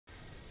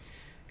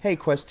Hey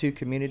Quest 2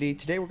 community,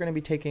 today we're going to be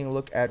taking a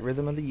look at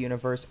Rhythm of the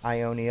Universe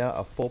Ionia,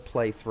 a full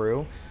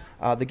playthrough.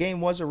 The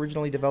game was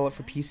originally developed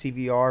for PC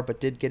VR, but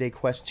did get a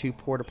Quest 2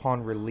 port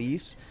upon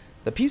release.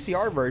 The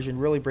PCR version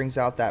really brings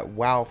out that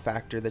wow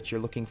factor that you're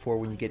looking for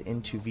when you get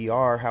into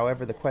VR.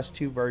 However, the Quest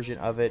 2 version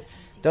of it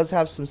does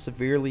have some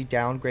severely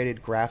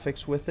downgraded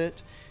graphics with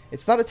it.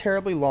 It's not a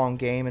terribly long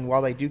game, and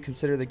while I do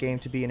consider the game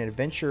to be an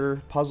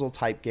adventure puzzle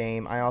type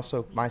game, I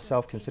also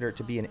myself consider it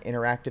to be an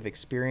interactive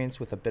experience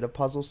with a bit of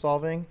puzzle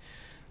solving.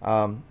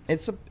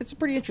 It's a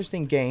pretty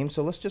interesting game,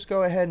 so let's just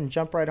go ahead and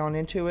jump right on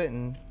into it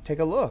and take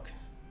a look.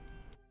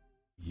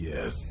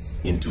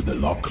 Yes, into the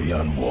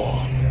Locrian War.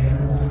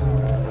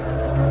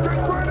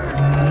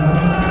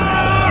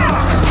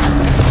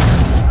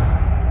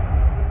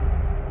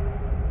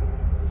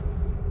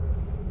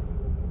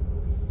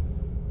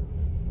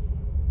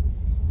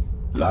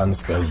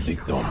 Lands fell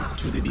victim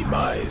to the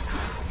demise,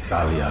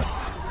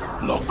 Salius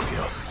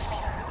Locrius.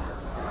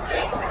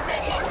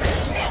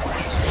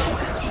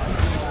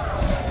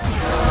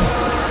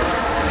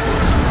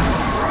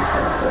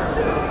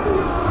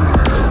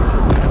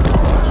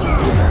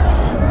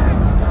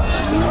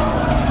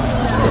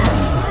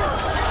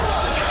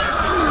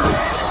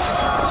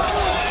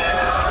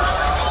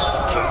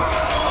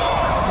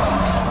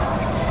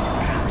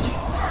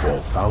 For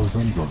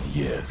thousands of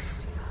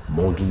years,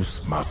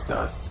 Modus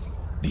Masters,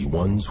 the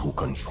ones who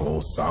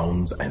control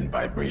sounds and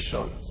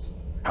vibrations,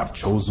 have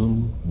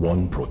chosen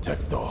one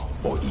protector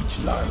for each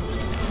land.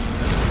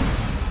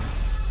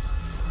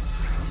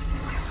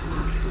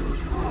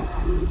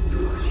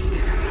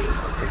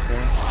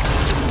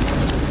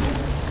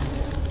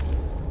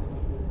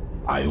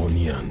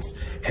 Ionians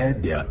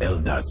heard their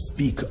elders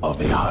speak of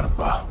a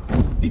Harper,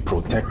 the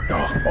protector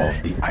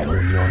of the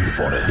Ionian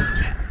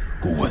forest,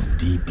 who was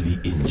deeply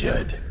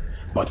injured,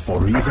 but for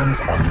reasons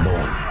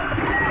unknown,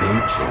 they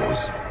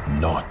chose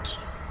not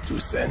to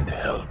send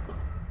help.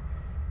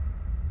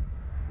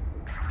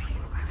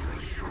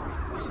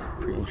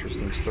 Pretty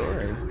interesting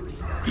story.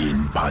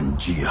 In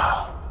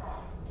Pangaea,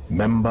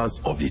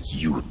 members of its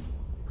youth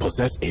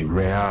possess a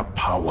rare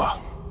power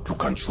to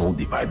control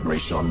the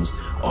vibrations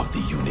of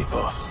the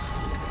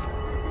universe.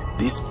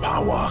 This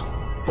power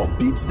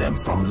forbids them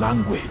from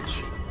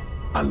language,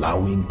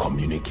 allowing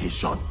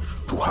communication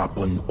to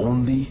happen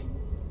only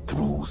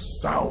through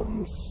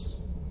sounds.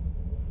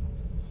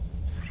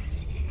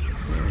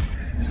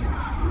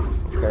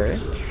 Okay,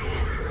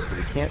 so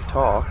we can't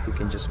talk, we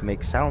can just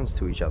make sounds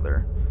to each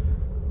other.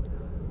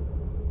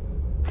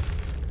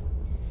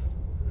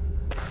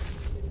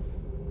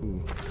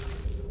 Ooh.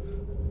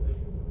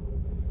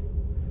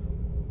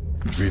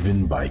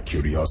 Driven by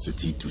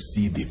curiosity to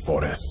see the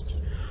forest,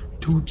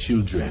 two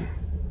children,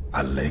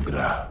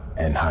 Allegra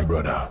and her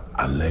brother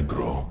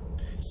Allegro,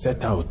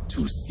 set out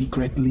to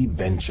secretly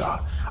venture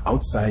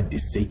outside the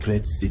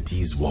sacred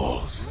city's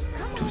walls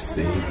to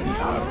save the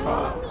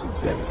Harper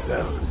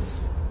themselves.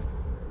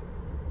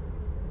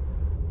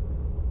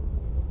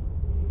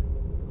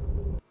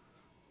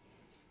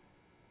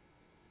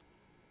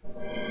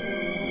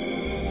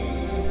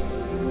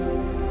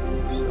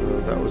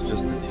 So that was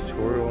just the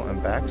tutorial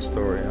and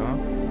backstory, huh?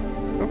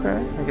 Okay,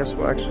 I guess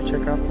we'll actually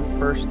check out the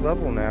first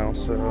level now.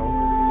 So,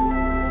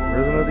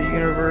 Rhythm of the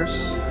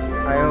Universe,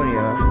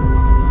 Ionia.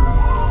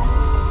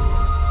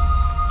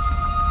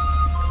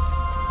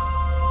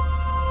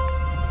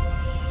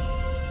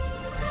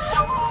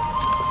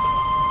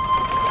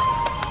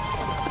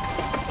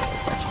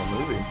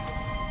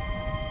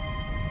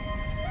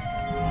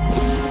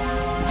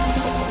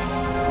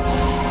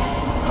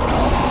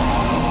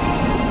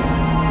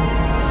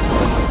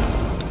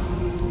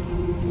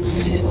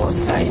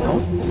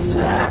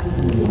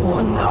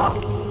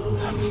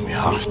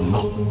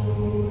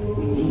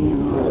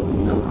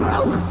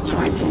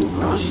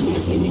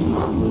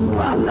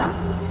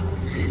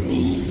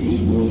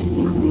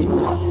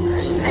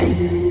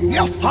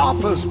 Yes,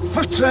 Harper's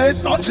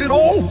vertreed not in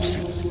all. Business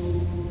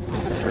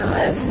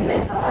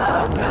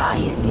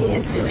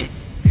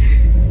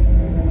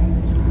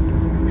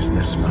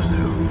must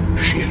do.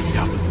 She'll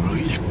have to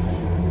believe.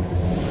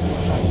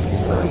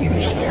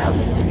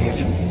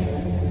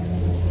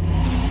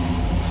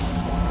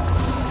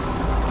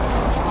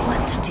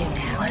 What to do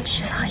now? What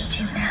should I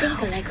do now?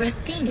 Think, Allegra,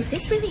 think. Is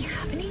this really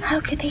happening? How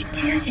could they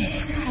do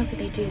this? How could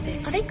they do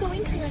this? Are they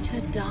going to let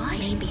her die?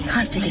 Maybe.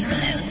 Can't do this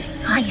alone.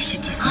 I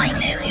should do something. I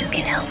know who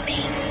can help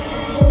me.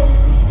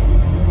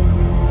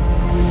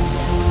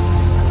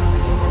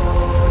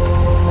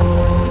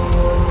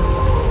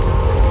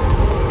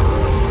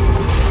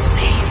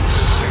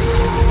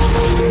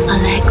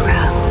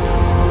 Allegra,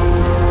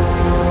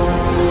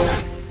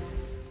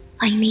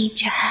 I need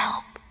your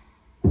help.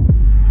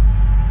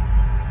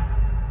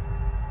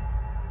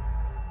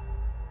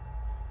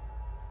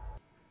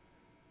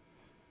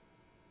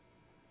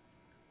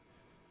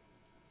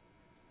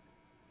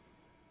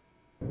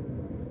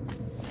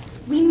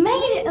 We made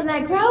it,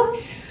 Allegro!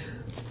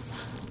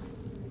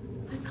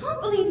 I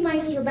can't believe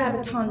Maestro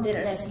Babaton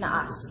didn't listen to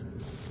us.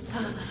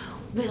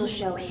 We'll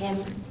show him.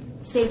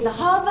 Save the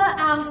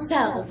harbor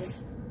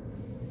ourselves.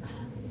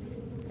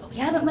 But We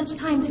haven't much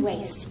time to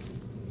waste.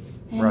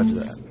 And Roger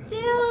that.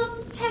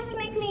 still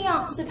technically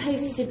aren't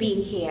supposed to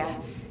be here.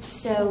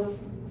 So,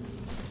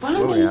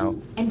 follow Where me we out?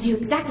 and do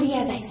exactly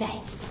as I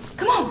say.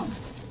 Come on!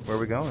 Where are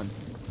we going?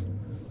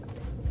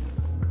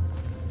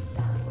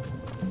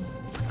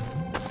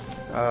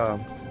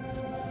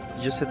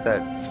 You just hit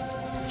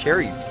that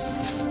cherry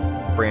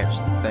branch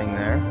thing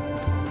there.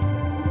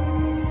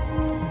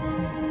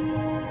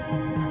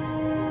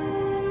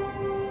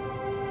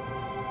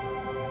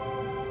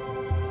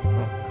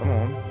 Oh, come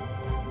on.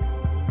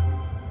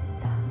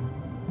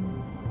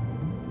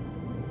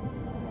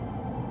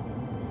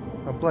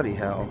 Oh, bloody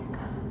hell.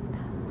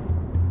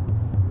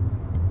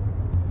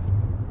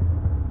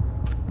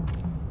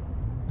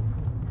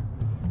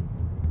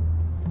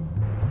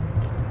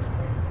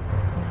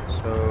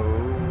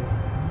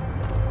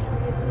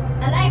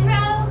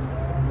 Allegro,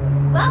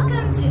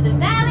 welcome to the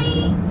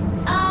Valley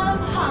of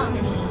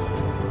Harmony.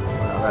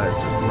 Wow, that is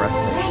just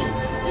breathtaking. Great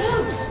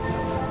hoot!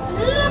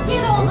 Look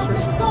at all the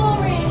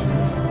Prosaurus!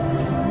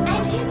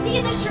 And you see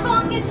the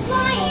Sharongas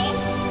flying?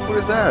 What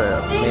is that?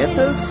 A This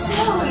mantis? is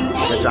so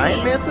amazing! A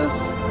giant mantis?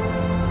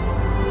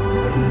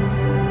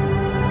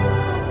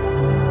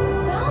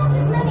 There aren't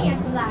as many as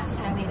the last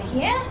time we were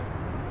here.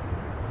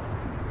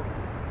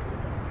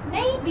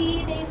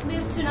 Maybe they've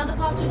moved to another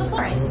part of the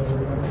forest.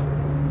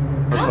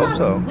 Let's Come hope on,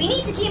 so. we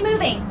need to keep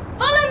moving.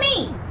 Follow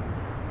me!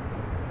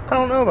 I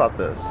don't know about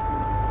this.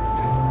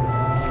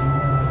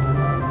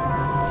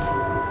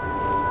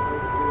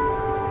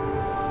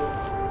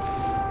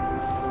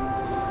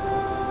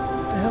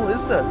 What the hell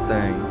is that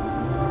thing?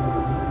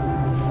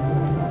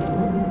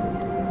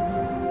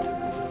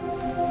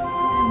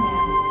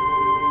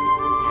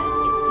 How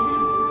did you get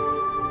down?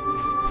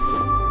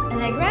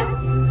 Allegro,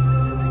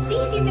 see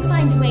if you can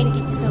find a way to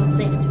get this old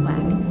lift to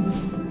work.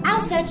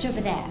 I'll search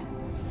over there.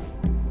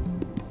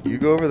 You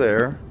go over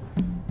there.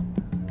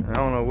 I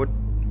don't know what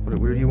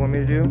do you want me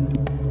to do?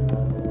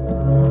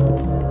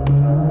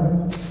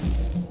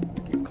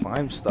 You can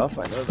climb stuff,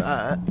 I know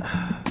that.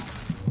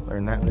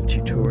 Learned that in the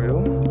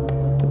tutorial.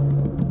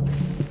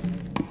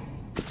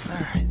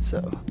 Alright,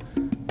 so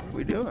what are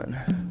we doing?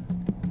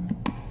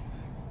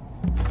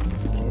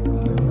 Can't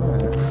climb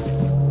that.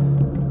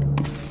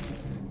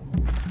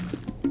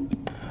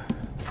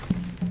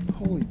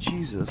 Holy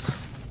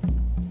Jesus.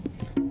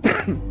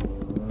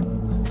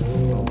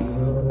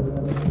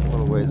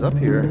 Ways up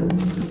here.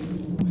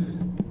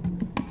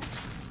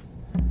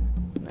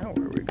 Now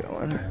where are we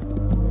going? I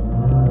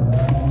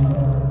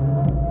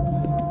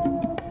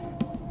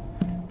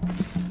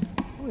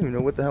don't even know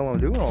what the hell I'm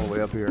doing all the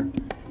way up here.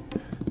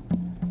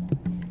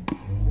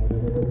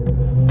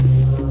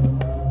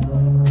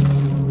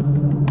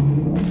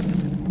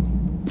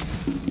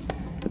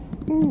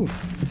 Ooh,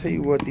 tell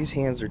you what, these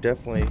hands are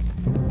definitely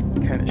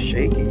kind of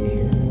shaky.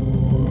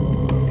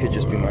 Could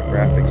just be my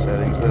graphic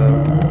settings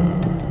though.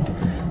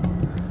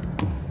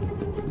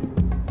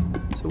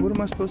 What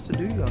am I supposed to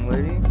do, young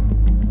lady?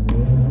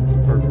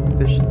 Or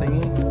fish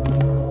thingy?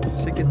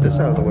 Should get this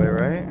out of the way,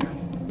 right?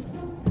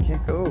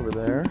 Can't go over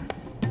there.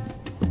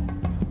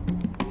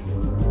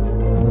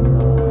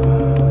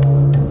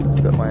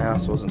 Bet my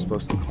ass wasn't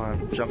supposed to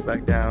jump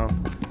back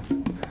down.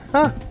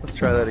 Huh, let's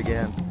try that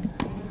again.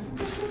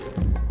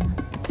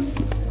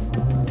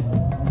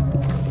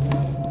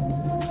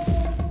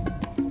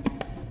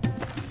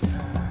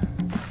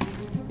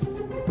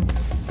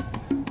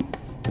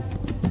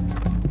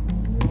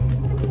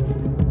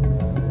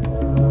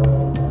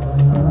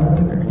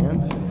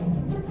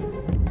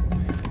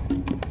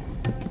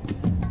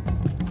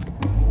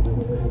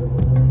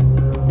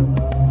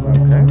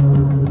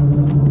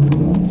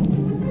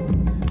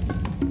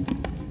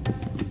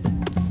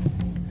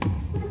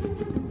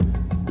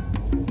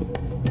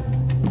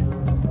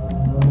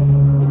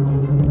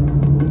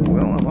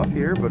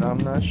 But I'm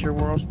not sure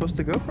where I'm supposed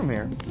to go from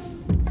here.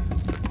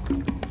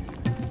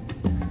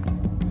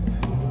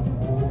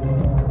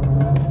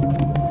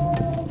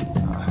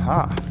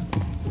 Aha.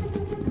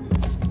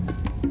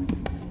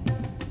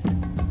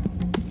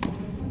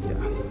 Yeah.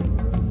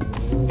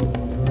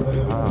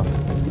 Aha.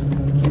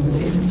 Can't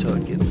see it until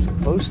it gets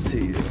close to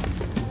you.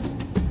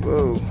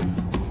 Whoa.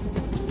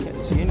 Can't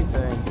see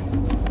anything.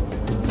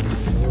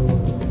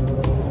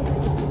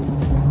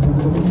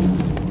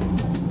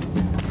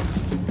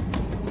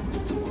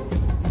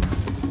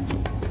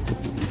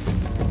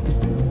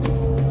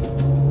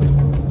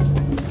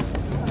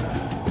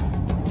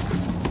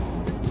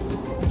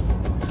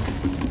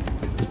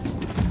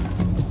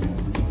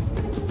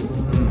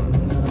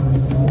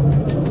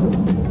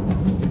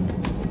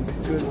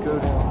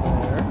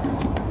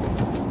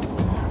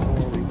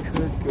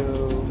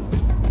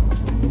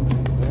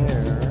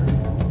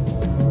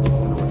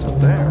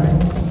 There.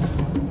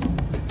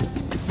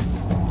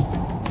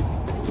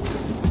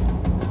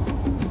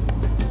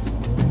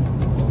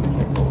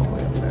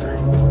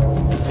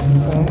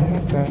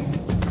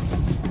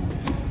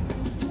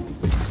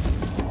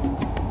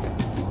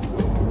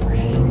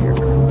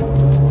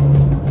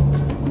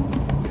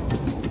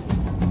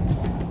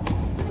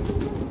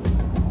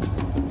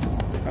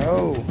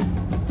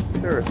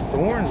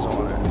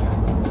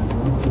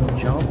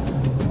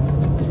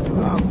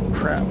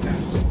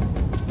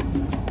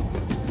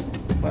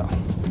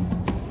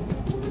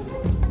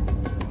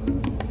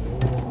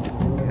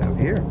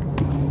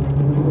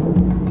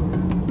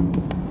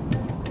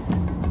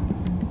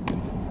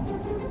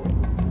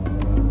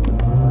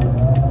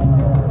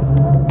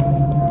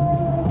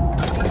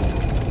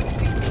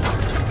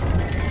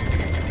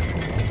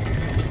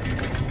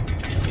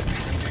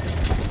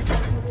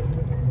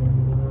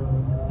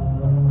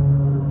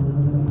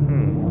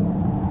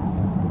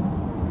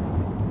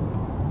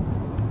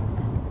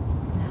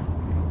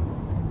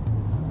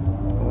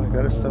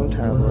 redstone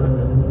tablet.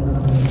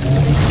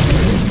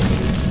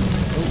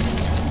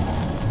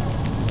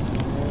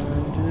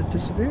 And it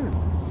disappeared.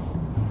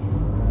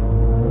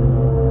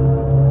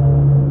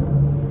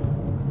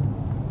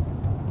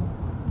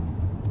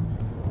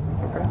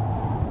 Okay.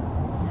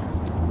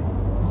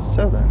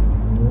 So then,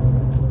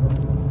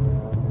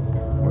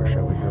 where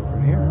shall we go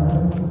from here?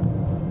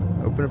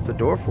 Open up the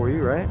door for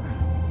you, right?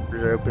 Or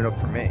did I open it up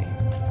for me?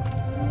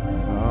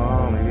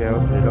 Oh, maybe I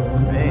opened it up for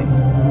me.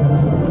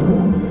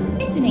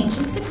 It's an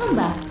ancient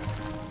succumber.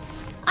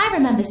 I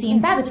remember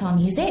seeing Babaton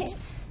use it,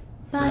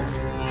 but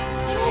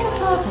he never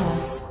taught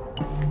us.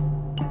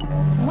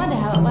 I wonder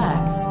how it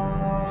works.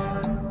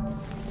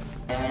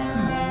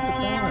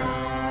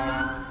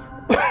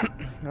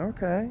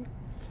 Okay.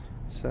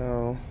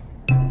 So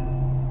 2,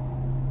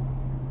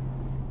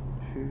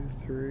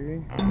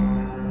 3.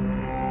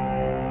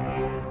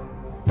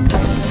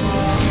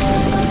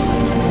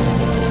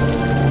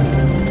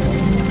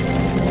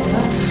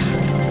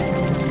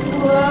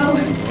 Whoa!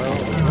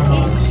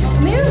 It's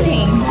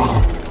moving!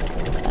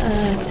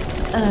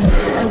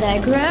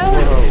 Allegro?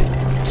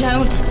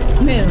 Don't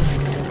move.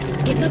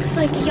 It looks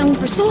like a young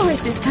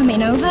Brosaurus is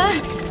coming over.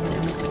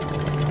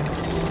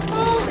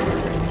 Oh,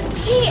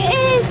 he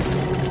is!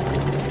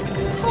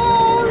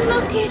 Oh,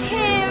 look at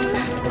him!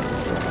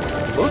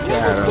 Look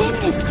Never at been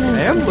him. this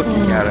close I am before.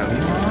 looking at him.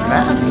 He's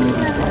massive.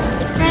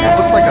 It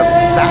looks like a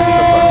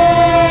saxophone.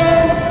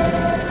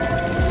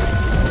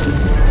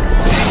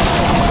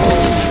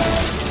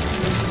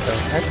 What the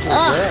heck was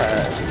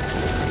that?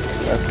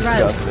 That's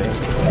disgusting.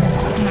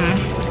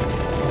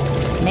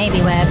 Maybe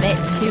we're a bit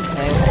too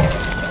close.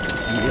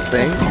 You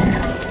think?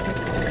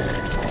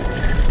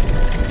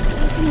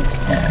 Isn't it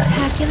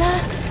spectacular?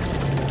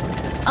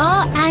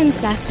 Our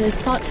ancestors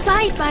fought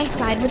side by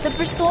side with the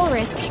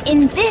Brosaurus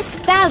in this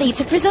valley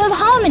to preserve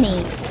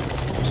harmony.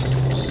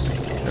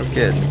 No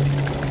kidding.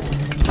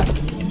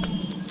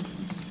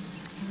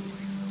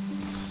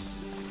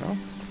 Oh,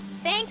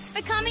 Thanks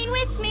for coming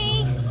with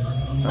me.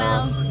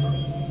 Well,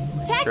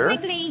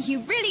 technically,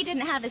 you really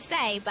didn't have a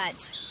say,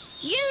 but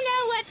you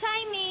know what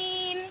I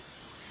mean.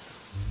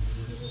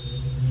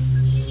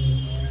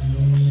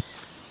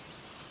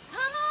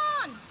 Come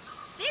on!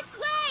 This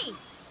way!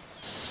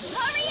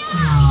 Hurry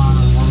up!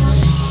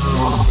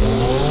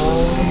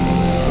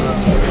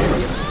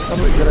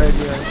 probably a good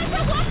idea.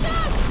 Watch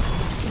out!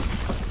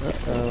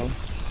 Uh-oh.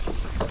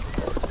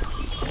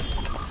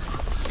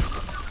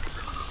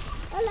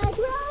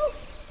 Allegro?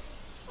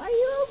 Are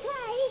you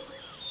okay?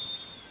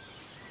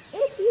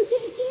 If you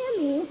can hear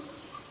me,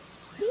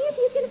 see if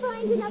you can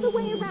find another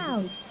way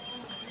around.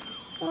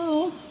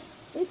 Oh,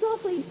 it's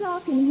awfully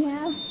dark in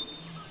here.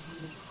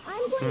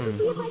 I'm going to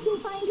see if I can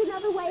find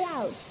another way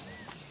out.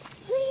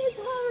 Please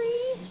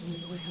hurry.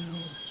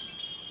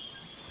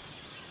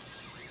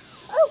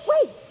 Oh,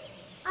 wait!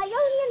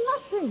 Ionian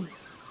mushrooms!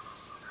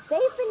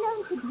 They've been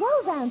known to grow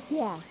around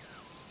here.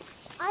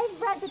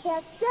 I've read that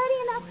they're sturdy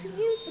enough to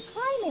use for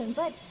climbing,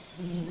 but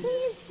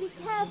please be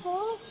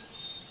careful.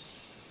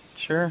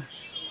 Sure.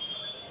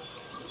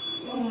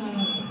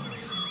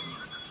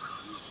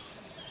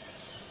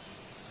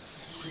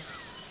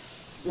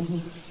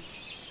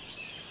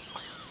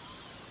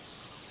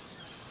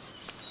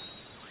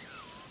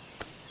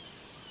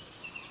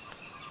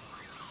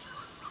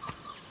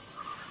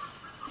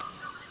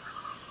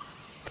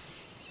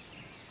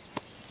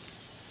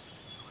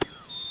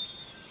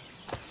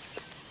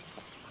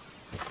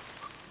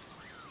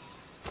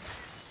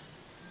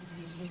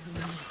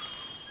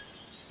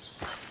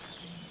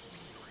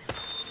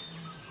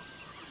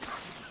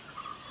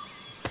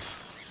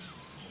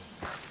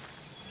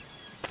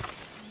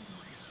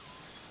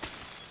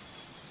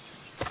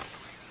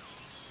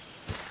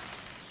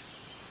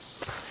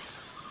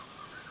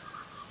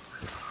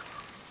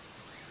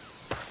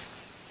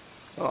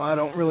 Well, I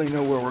don't really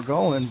know where we're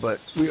going, but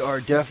we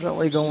are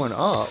definitely going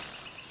up.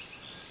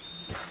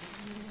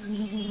 I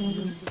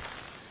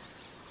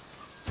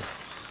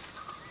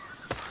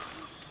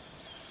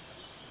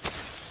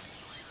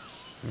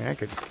mean, I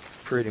could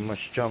pretty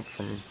much jump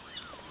from...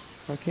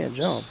 I can't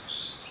jump.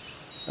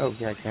 Oh,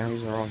 yeah, I can. I'm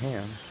using the wrong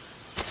hand.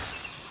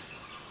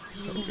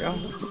 There we go.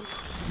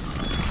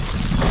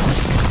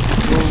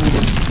 Whoa.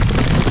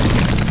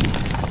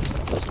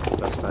 That wasn't the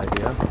best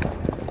idea.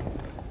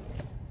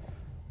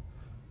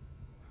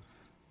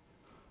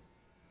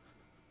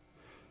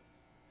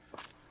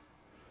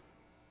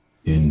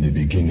 In the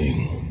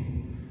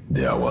beginning,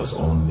 there was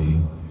only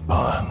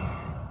Pan,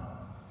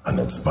 an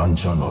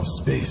expansion of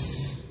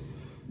space,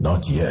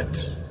 not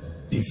yet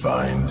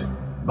defined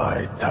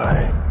by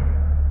time.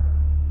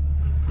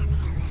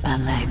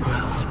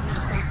 Allegro,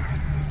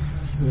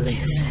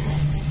 listen.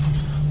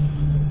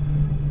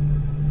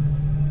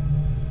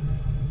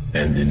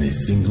 And in a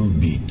single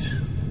beat,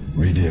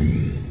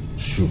 rhythm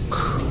shook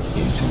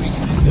into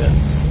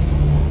existence.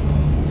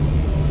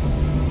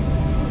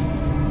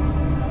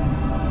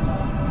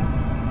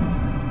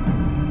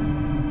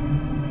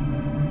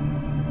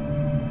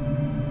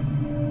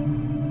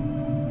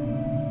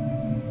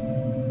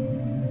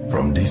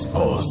 From this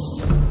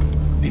pulse,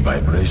 the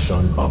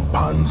vibration of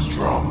Pan's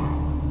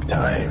drum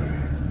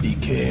time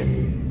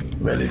became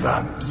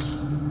relevant,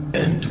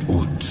 and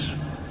Ut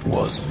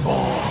was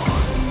born.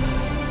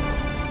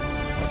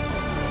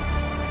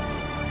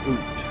 Oot.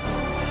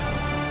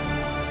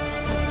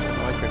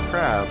 Like a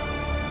crab.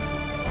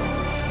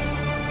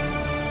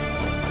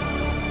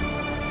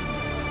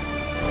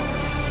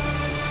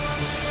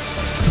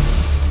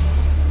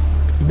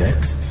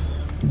 Next,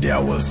 there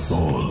was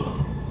Soul,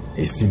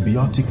 a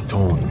symbiotic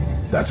tone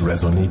that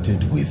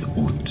resonated with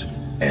Ut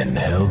and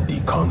held the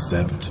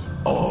concept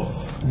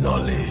of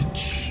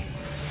knowledge.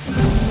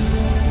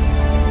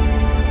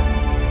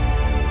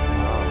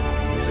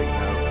 Music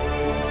note.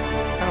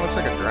 Kind of looks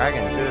like a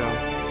dragon too.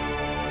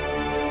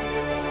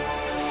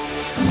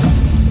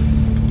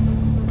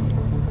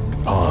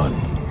 Pan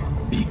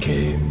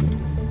became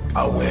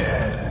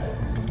aware.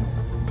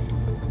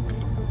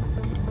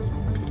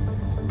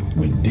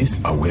 With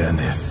this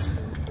awareness,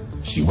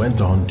 she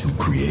went on to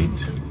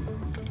create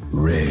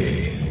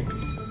Re,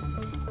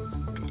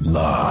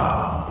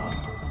 La,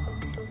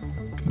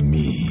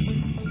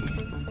 Mi,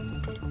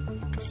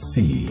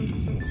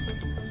 Si,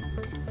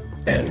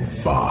 and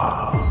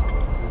Fa.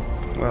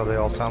 Well, they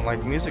all sound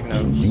like music In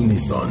notes.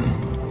 unison,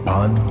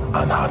 Pan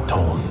and her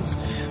tones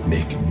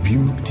make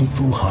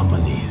beautiful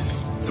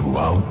harmonies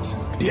throughout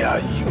their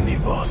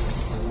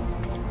universe.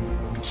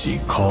 She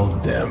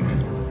called them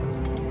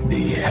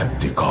the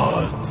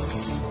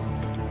Heptagods,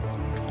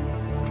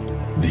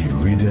 the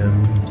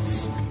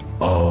rhythms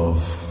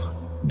of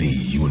the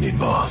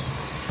universe.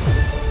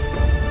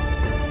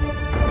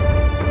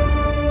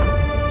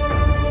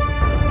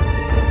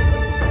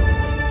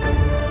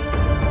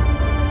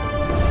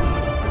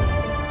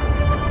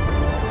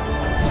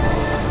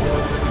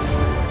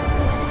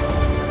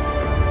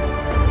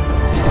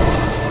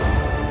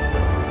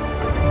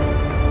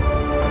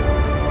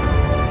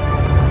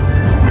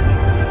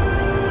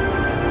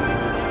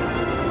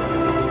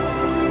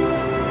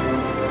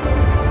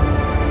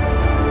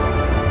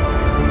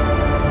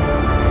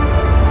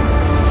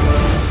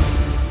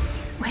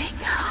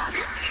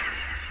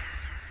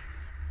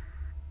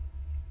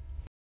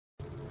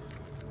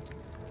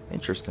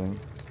 Interesting.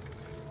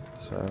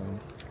 So,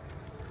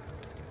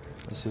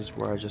 this is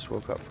where I just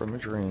woke up from a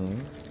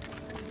dream.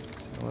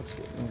 So let's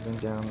get moving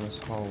down this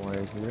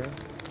hallway here.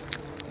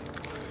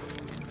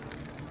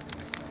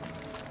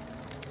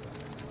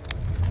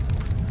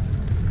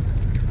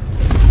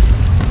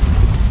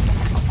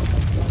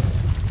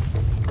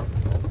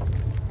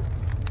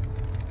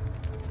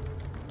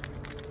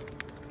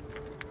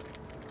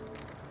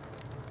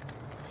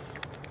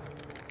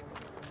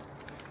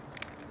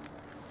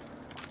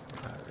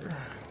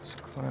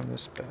 Climb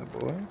this bad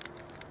boy.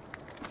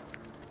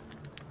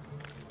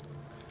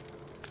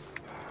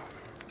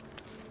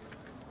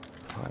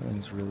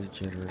 Climbing's really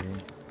jittery.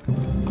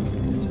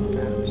 It's a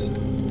mess.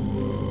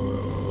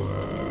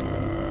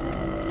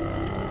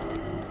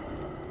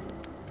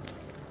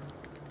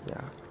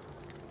 Yeah.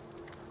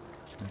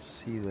 I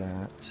see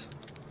that.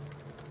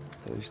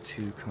 Those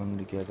two come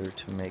together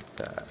to make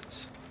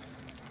that.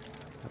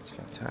 That's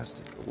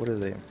fantastic. But what are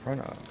they in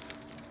front of?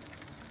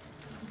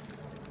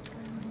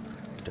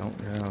 Don't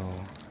know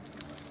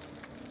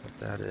what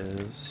that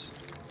is.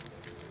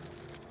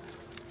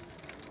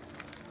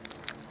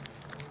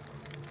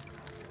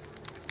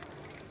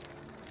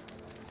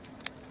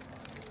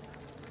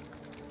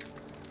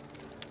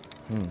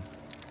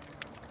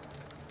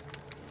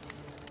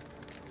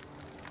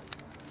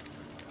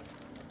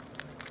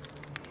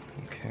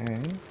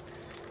 Okay.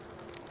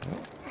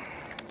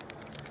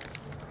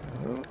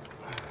 Oh.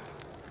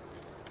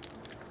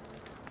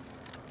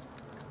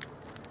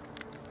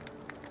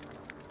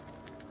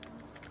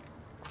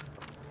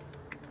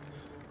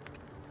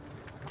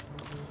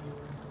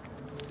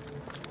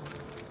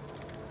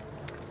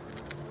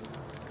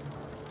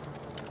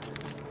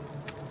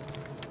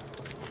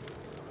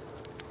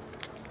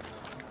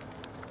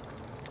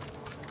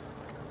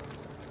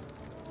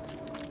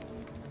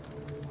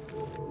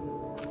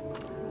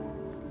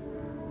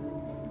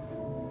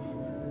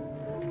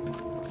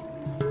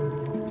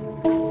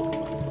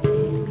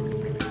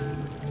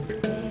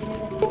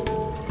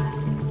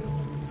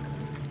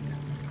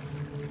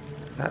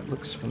 That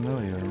looks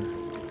familiar.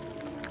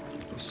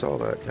 We saw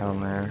that down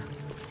there.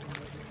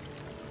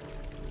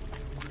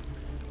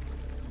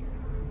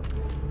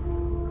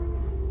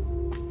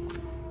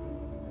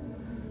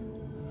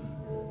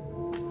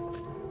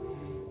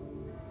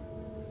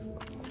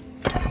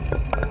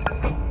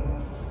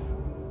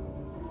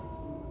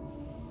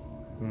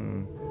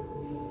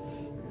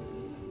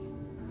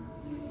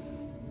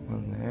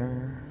 One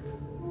there.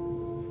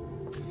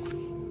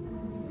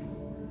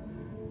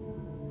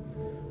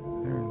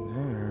 There and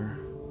there.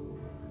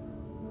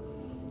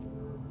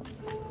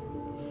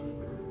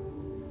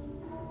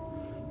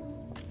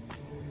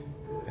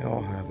 They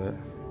all have it.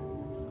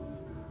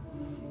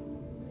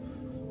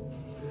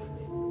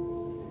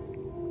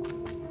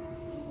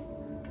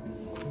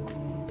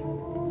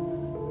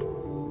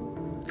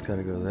 It's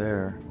gotta go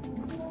there.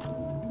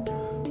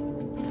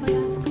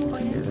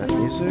 Hear that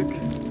music?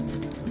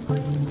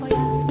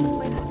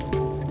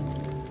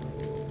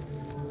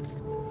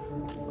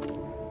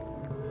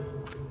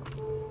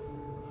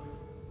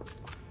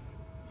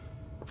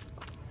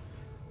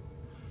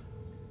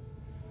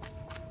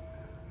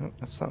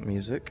 not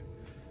music.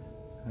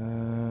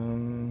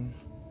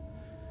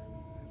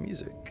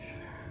 Music.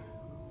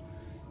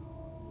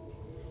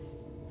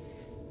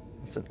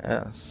 That's an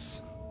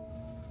S.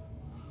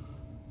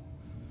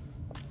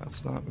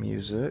 That's not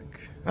music.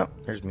 Oh,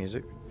 there's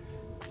music.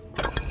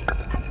 Alright.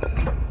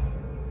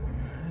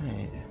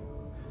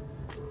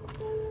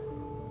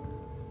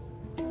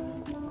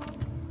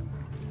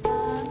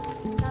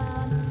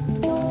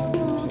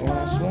 That's the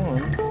last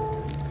one.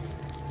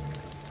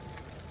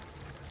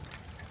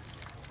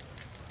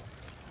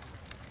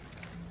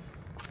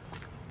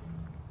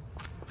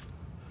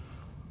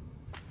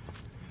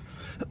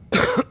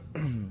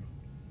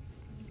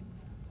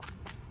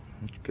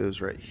 Which goes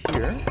right here.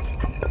 There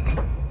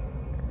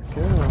we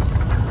go.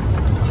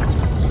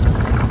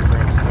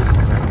 Brings this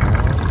thing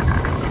out.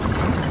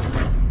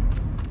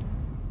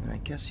 And I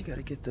guess you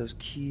gotta get those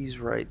keys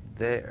right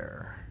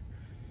there.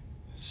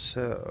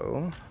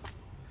 So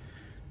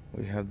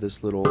we have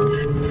this little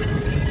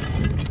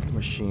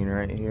machine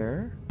right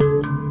here.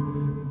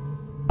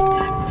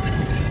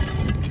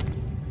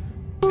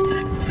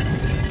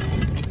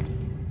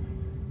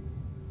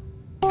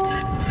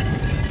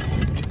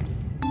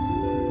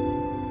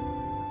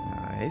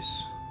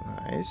 Nice,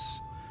 nice.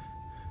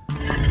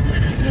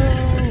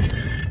 No!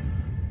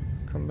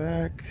 Come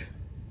back.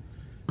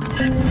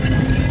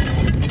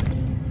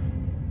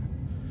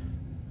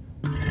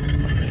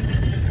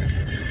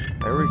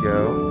 There we go.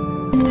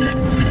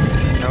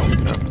 No,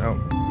 no, no.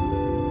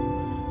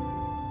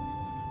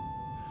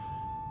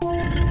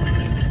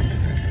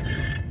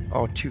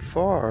 Oh, too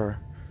far.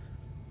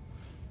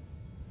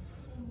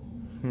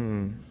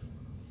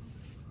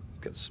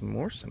 Got some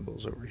more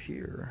symbols over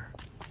here.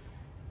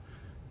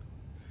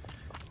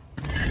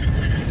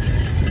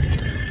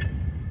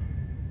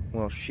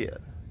 Well,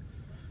 shit.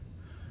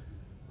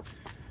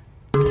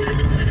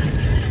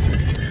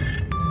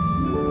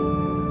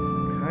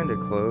 Kinda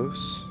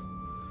close.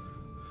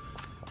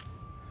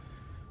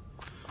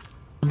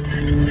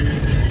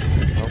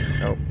 Nope,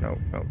 nope, nope,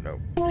 nope,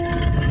 nope.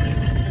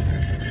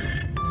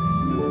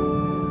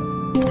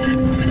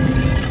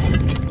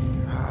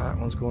 Ah, that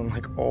one's going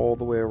like all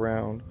the way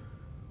around.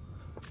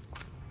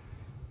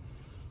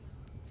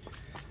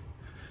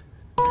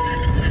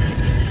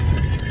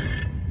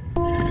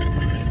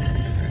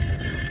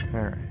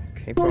 Alright,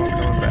 keep on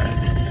coming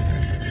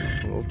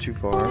back. A little too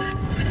far.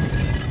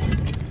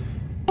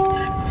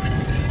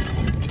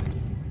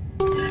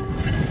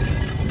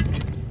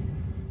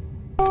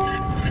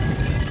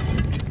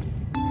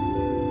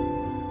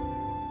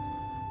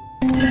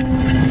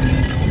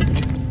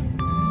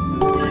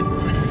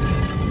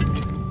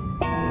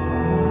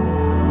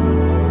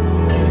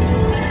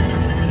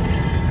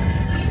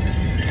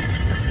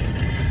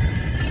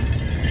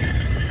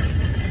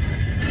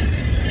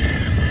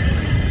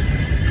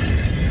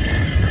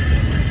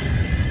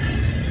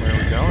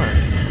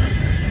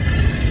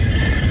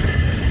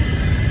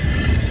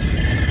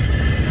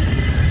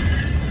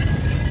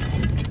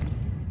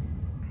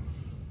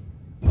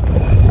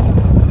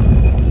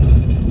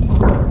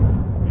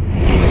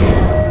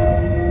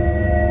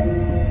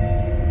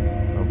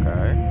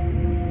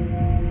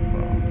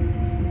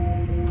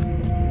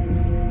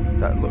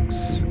 That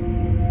looks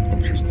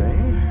interesting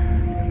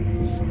and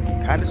it's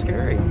kind of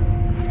scary.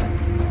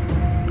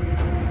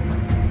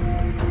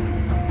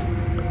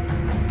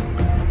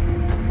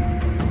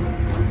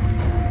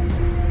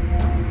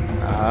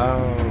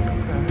 Oh,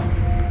 okay.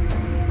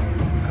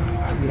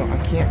 I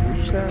can't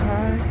reach that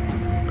high.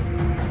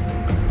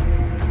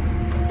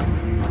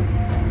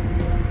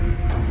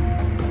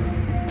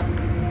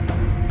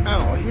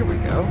 Oh, here we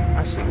go.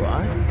 I see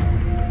why.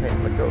 Hey,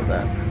 let go of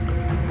that.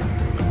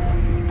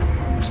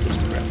 I'm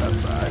supposed to grab that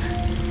side.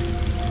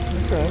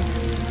 Okay.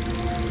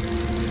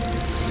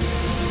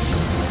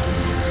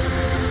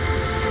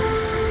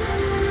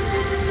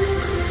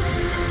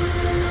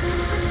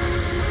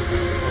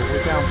 Oh,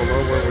 we're down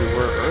below where we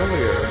were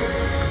earlier.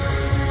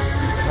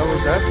 What the hell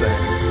was that thing?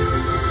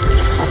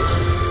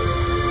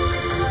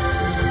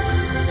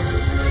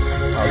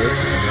 Oh, this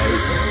is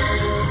amazing.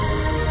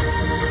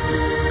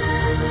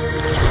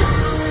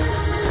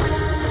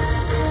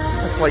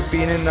 It's like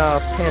being in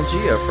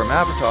Pangea from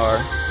Avatar.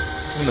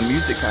 And the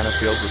music kind of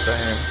feels the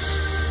same.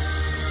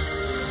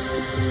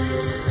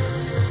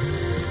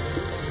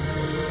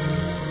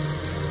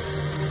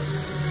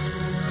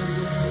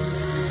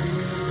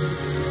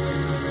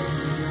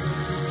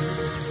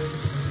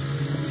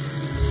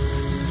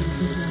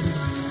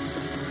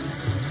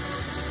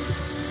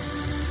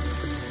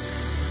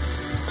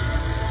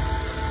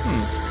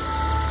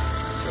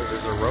 So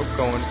there's a rope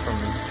going from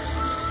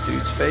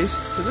dude's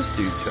face to this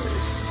dude's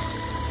face.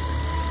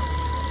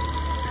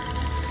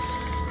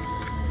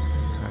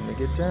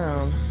 Get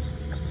down.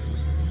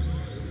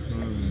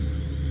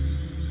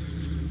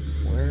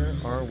 Where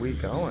are we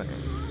going?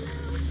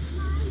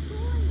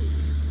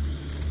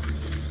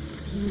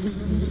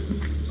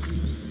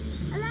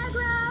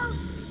 Allegro,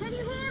 can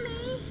you hear me?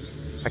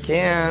 I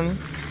can,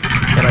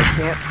 but I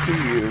can't see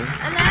you.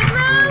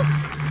 Allegro?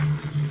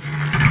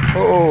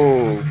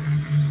 Oh.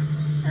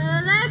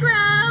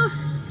 Allegro?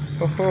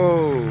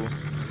 Oh.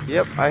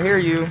 Yep, I hear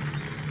you.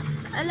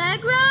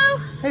 Allegro?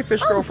 Hey,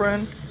 fish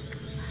girlfriend.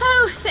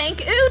 Oh,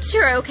 thank Oot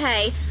you're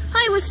okay.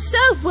 I was so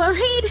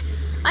worried.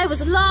 I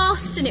was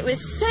lost and it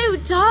was so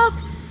dark.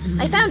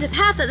 I found a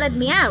path that led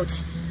me out.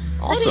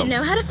 Awesome. I didn't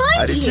know how to find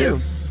I did you.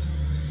 too.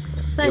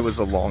 But, It was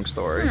a long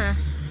story.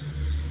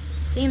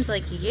 seems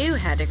like you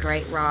had a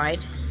great ride.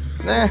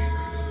 Nah,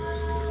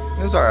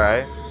 it was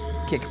alright.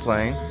 Can't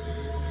complain.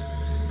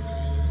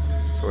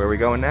 So where are we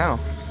going now?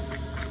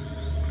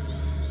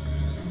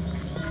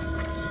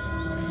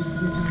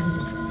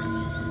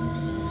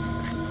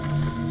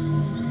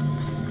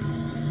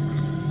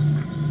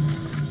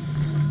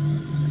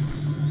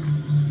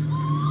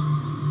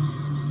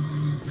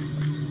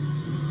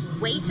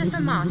 Waiter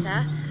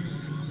Fermata.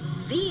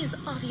 These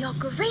are the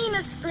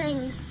Ocarina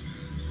Springs.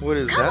 What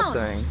is Come that on.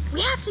 thing?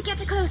 We have to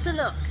get a closer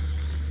look.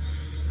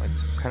 Like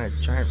some kind of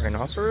giant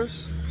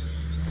rhinoceros?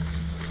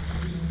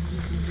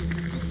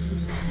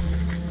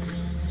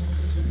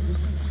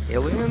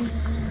 Alien?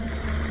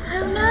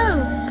 Oh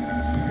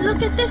no!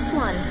 Look at this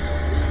one.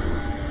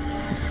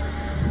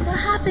 What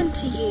happened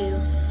to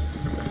you?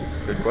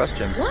 Good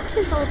question. What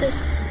is all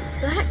this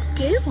black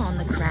goo on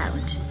the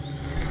ground?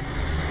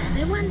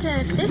 I wonder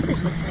if this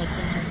is what's making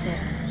her sick.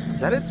 Is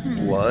that its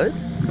blood?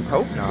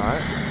 Hope not.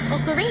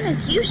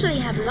 Ocarinas usually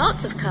have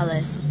lots of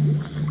colors.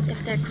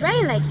 If they're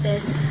gray like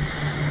this,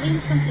 it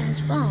means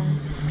something's wrong.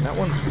 That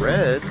one's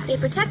red. They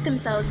protect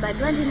themselves by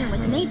blending in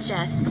with nature,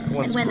 and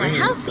one's when green,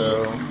 they're healthy,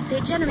 so- they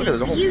generate Look,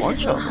 there's a whole bunch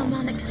beautiful of them.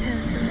 harmonic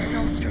tones from their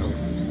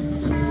nostrils. I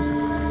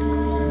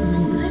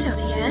don't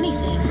hear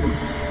anything.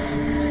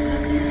 How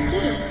can this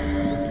be?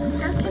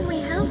 How can we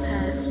help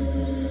her?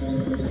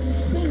 I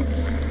think...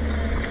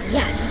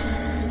 Yes,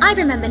 I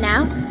remember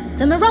now.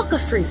 The Maraca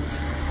fruits.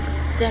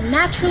 They're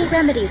natural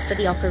remedies for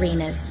the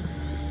ocarinas.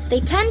 They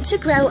tend to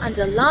grow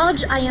under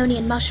large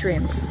Ionian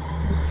mushrooms.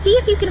 See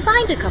if you can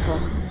find a couple.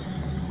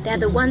 They're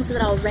the ones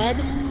that are red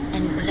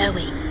and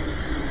glowing.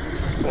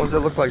 The ones that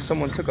look like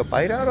someone took a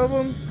bite out of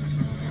them?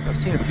 I've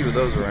seen a few of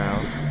those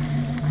around.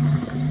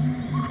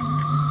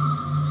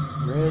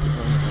 Red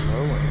and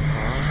glowing,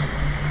 huh?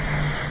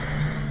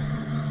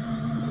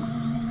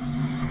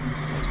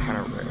 That's kind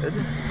of red.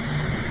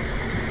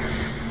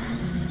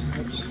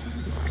 Oops.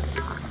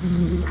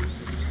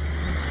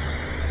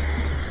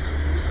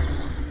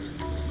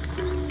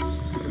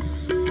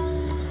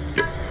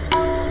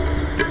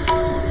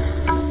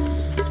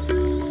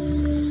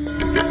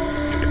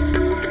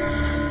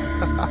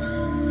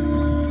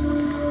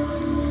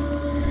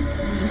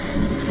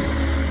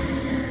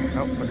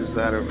 Oh, what is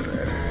that over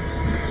there?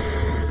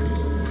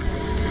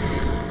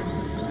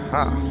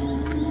 Huh.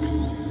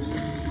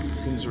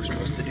 Seems we're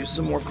supposed to do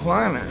some more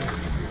climbing.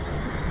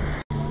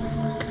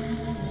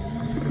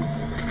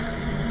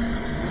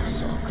 I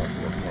saw a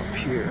couple of them up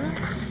here.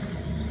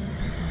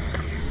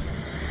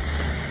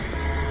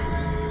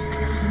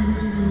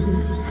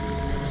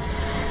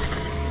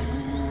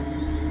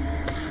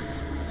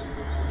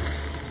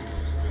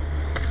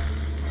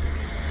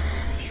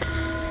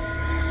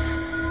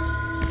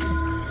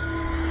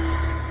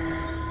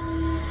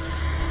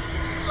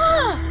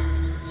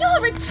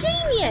 You're a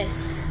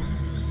genius!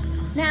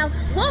 Now,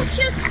 watch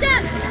your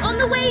step on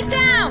the way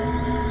down!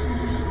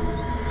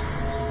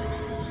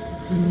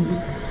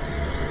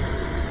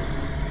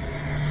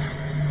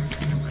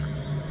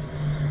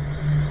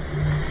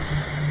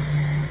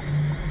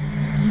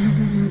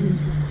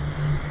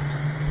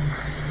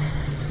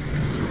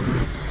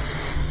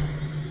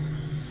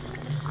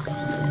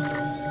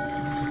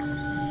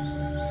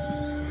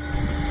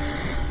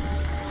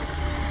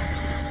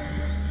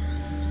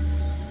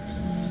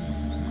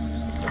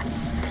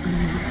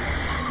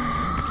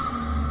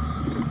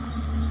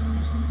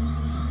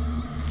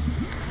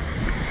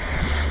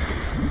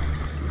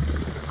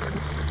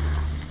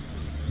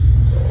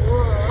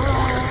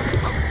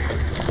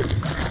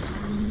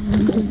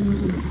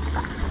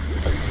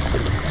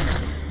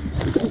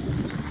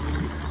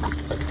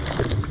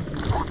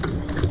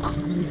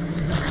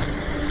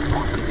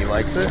 He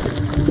likes it.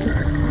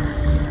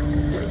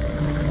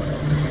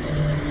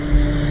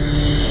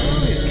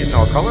 Oh, he's getting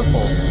all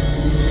colorful.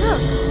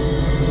 Look,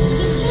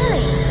 she's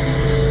healing.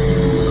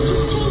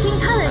 She's changing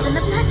colors and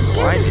the black goo is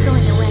Blinding.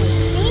 going away,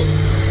 see?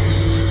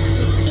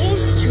 It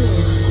is true.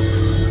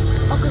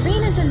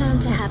 Ocarinas are known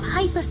to have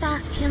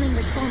hyper-fast healing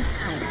response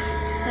times.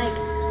 Like,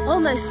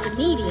 almost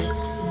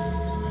immediate.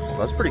 Well,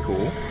 that's pretty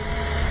cool.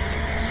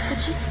 But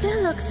she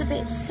still looks a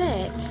bit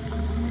sick.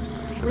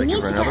 Should We I need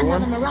give her to get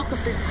another another one? Maraca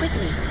fruit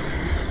quickly.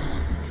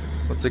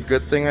 It's a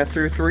good thing I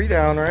threw 3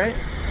 down, right?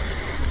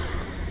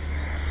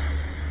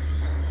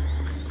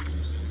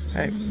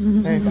 Hey,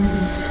 hey.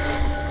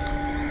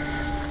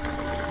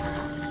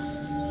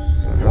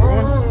 Another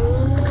one?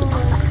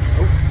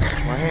 Oh,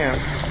 touch my hand.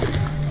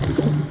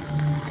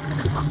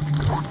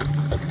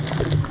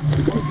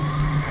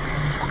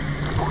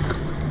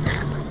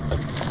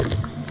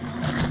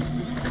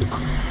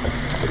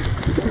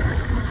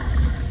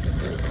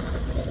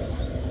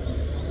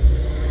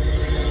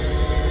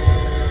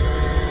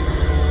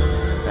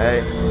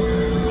 Hey,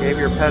 gave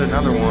your pet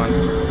another one.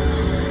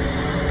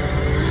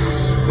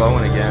 It's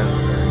glowing again.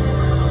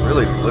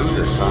 blue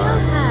this time.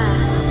 Killed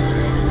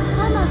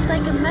her. Almost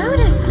like a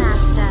modus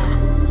master.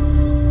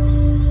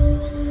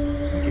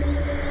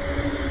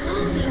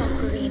 All the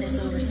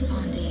ocarinas are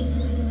responding.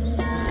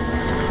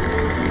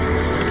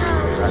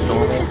 How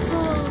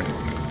beautiful.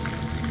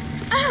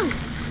 Oh!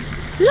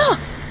 Look!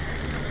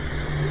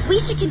 We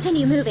should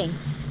continue moving.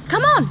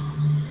 Come on!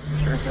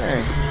 Sure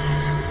thing.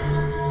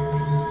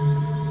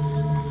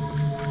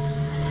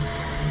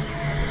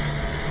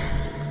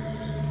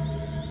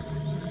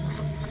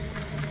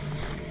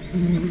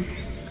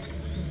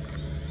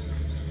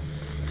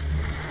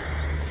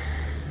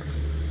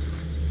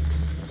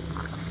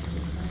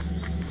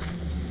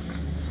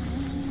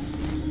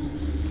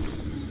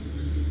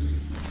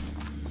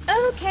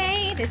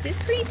 Okay, this is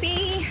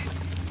creepy.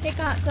 It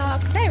got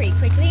dark very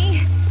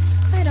quickly.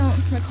 I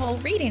don't recall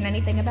reading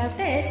anything about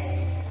this.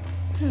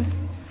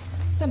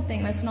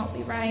 Something must not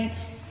be right.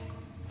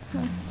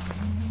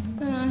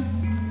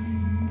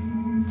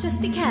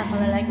 Just be careful,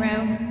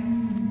 Allegro.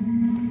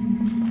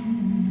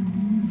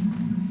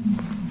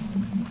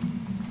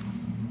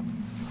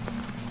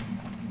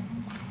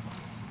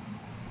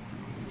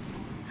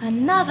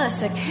 Another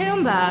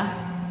Succumba.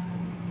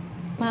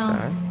 Well,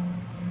 Okay.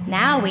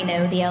 now we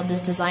know the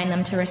elders designed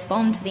them to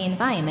respond to the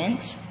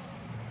environment.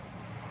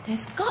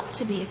 There's got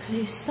to be a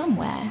clue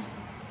somewhere.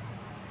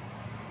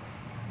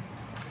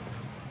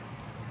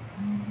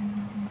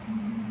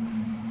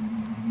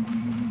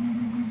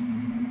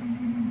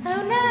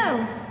 Oh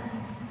no!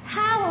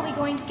 How are we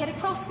going to get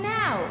across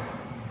now?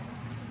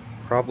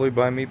 Probably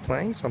by me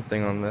playing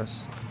something on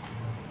this.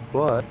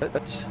 But I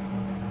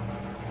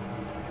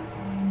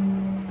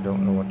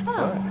don't know what to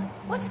Oh, play.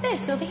 what's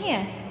this over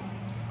here?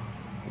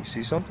 You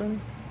see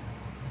something?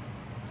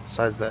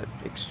 Besides that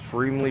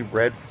extremely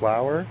red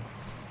flower?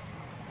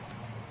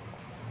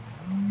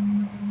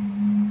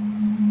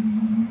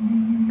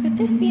 Could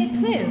this be a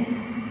clue?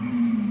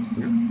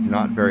 You're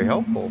not very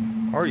helpful,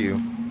 are you?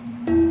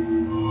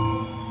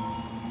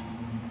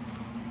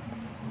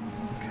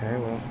 Okay,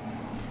 well,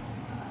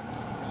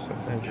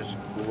 something just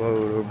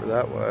glowed over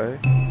that way.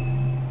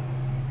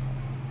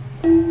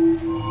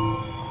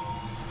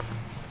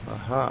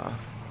 Aha.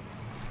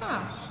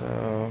 Huh.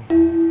 So,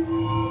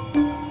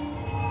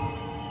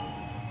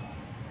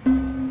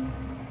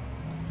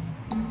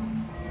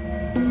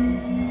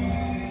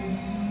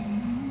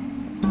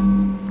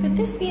 Could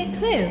this be a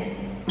clue?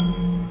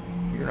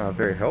 you're not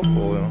very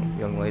helpful,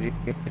 young lady.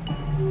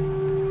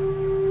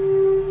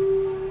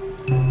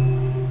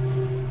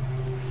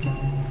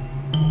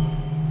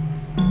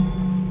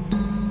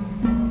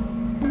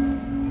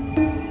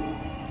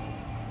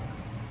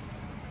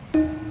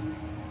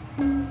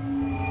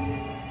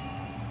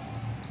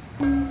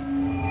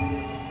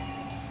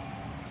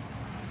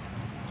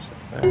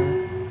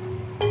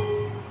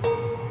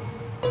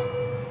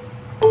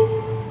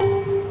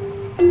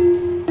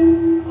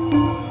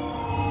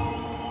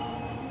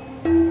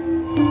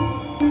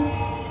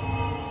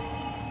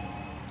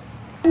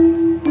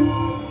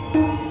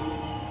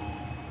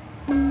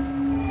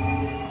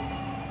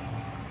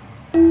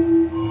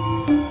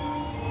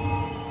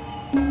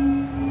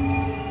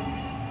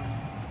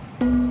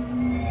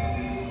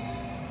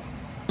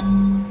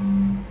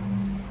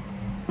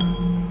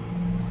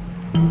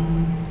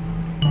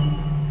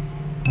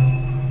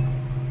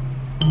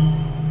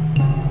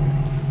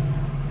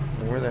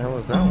 Where the hell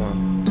is that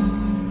one?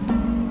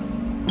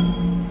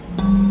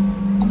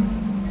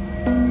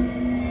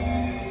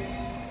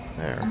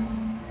 There.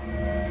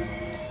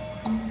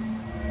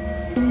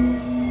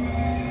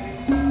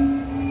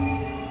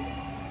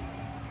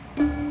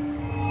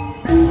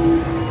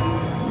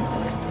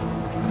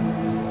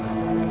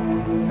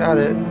 Got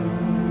it. I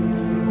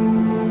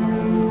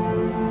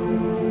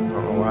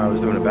don't know why I was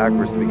doing it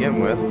backwards to begin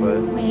with, but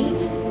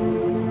Wait.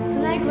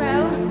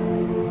 Allegro.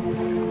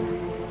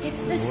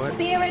 It's the What?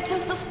 spirit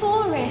of the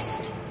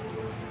forest.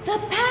 The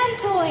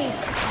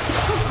Pantoise.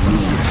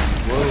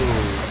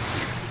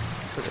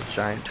 whoa. Look at a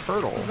giant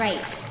turtle.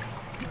 Right.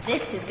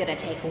 This is gonna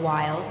take a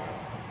while.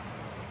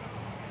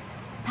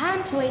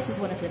 Pantoise is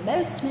one of the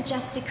most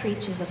majestic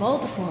creatures of all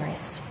the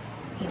forest.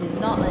 He does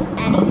not let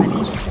anybody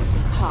just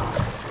simply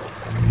pass.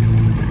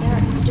 There are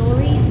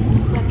stories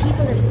where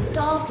people have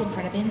starved in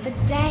front of him for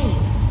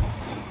days.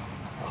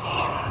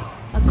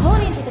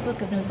 According to the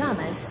Book of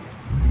Nozamas,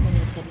 we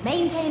need to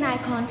maintain eye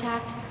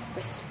contact,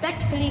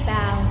 respectfully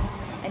bow,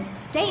 and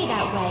stay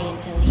that way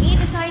until he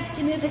decides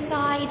to move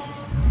aside.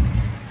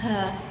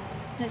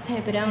 Let's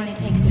hope it only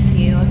takes a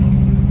few.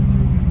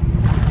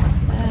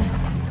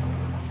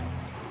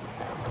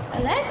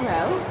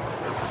 Allegro?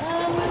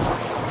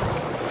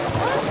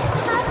 What's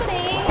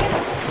happening?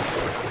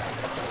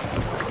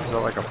 Is that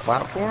like a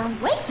platform?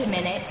 Wait a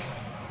minute.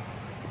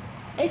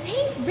 Is he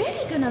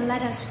really gonna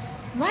let us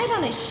ride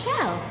on his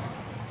shell?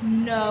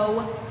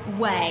 No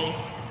way.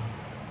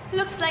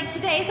 Looks like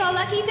today's our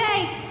lucky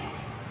day.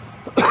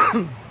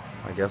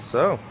 I guess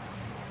so.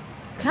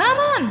 Come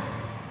on.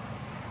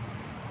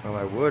 Well,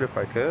 I would if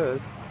I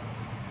could.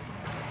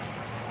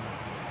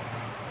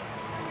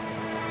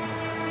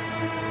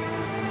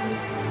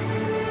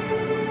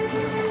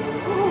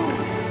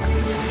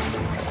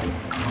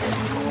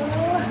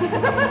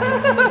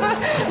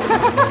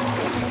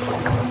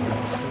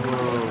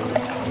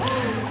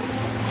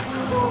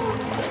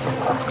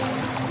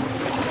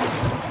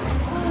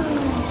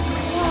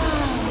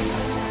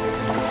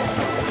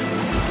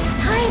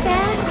 Hi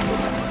there.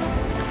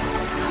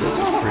 This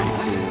is pretty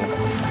cool.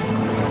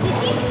 Did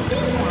you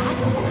see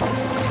that?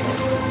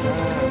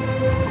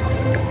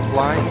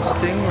 Flying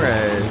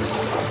stingrays.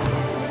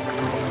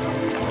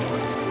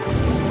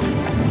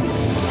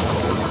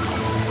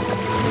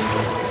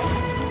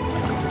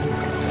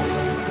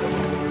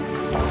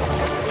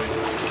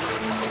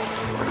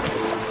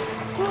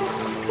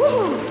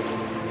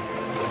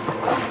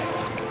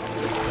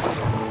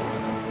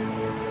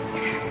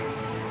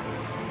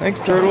 Thanks,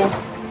 Turtle.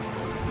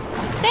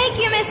 Thank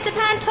you, Mr.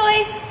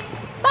 Pantoise.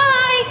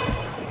 Bye.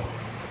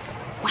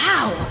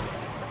 Wow.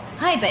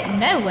 I bet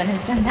no one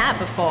has done that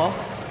before.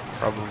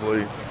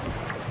 Probably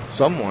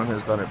someone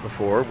has done it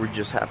before. We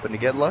just happen to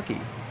get lucky.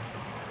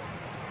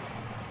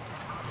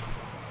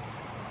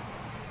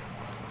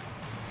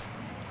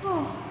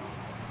 Oh.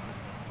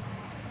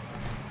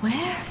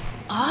 Where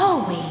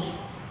are we?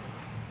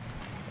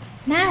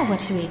 Now what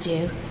do we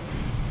do?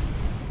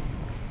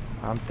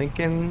 I'm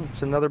thinking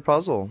it's another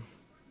puzzle.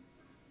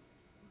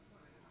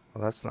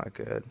 Well, that's not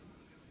good.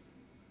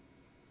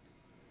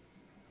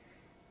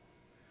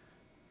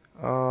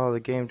 Oh, the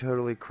game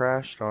totally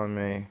crashed on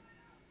me.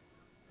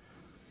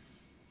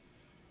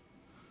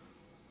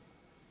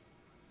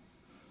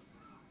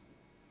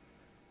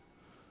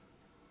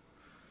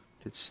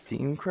 Did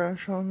Steam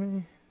crash on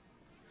me?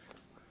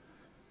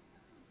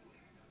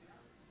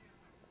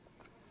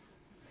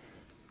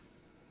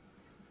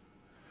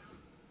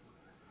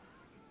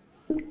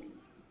 Are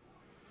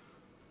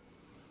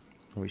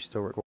we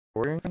still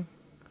recording?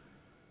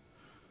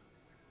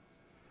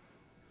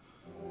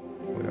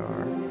 We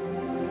are.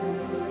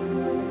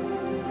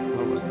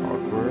 That was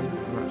awkward.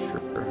 I'm not sure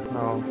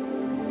how.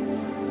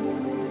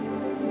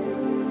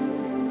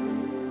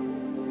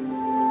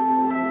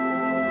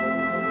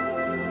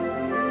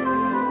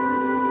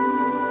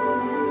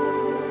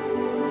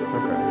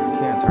 Okay, I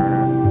can't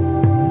turn it.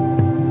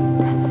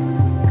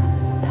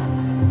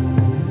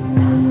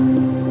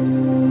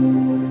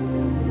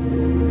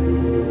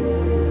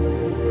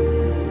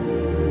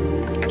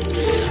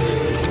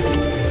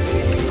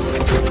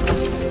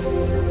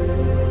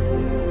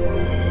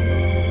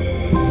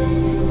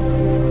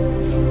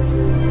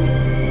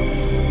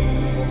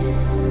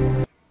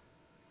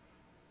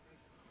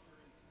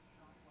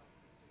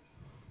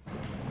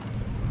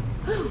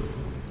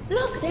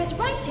 Look, there's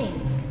writing.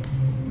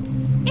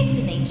 It's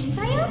an ancient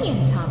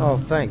Ionian tongue. Oh,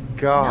 thank No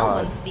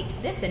God. one speaks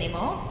this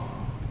anymore.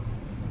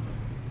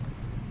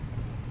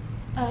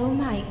 Oh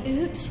my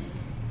oot.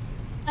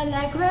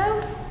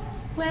 Allegro,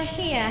 we're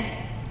here.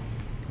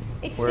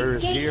 It's Where the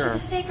is gate here? to the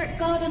sacred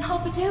garden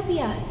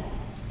Harpatopia,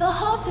 the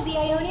heart of the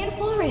Ionian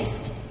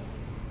forest.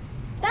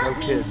 That No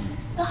means kidding.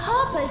 the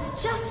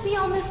Harper's just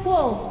beyond this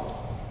wall.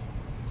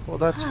 Well,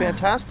 that's Huh.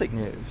 fantastic I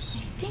news.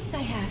 think I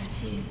have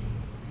to.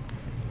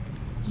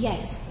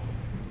 Yes,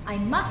 I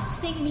must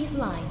sing these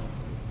lines.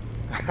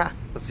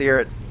 Let's hear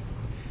it.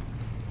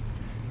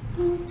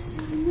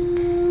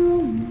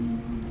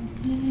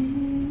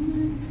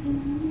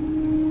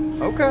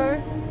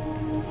 Okay.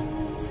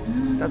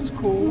 That's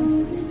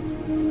cool.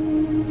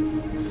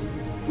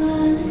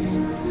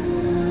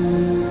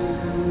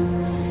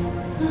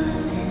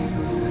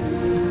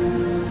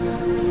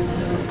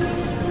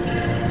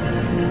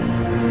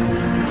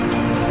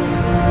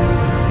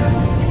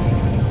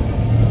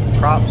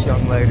 Props,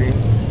 young lady.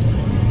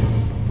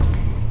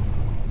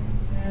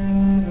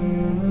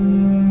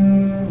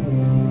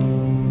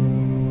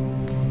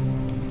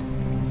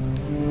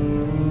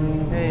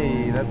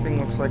 Hey, that thing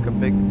looks like a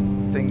big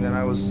thing that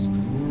I was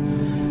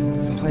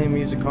playing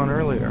music on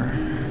earlier.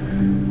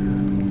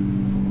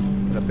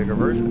 But a bigger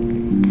version.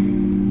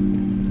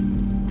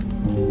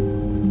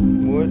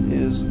 What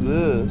is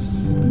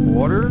this?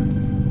 Water?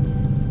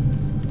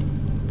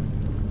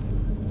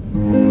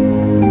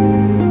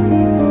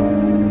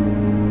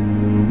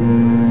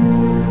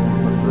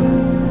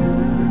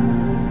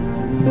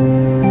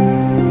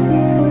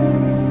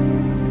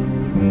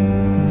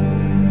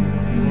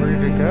 Where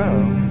did it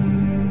go?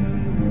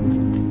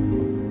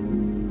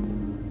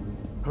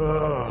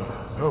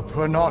 Hope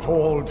we're not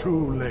all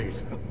too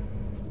late.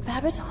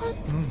 Babaton?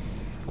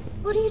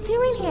 What are you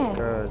doing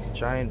here?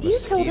 Giant You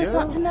told us mosquito?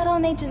 not to meddle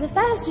in nature's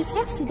affairs just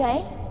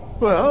yesterday.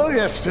 Well,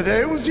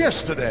 yesterday was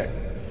yesterday.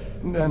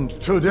 And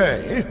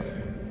today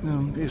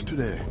is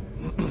today.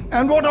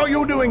 And what are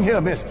you doing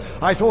here, miss?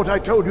 I thought I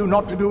told you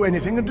not to do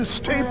anything and to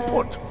stay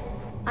put.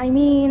 I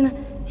mean,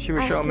 She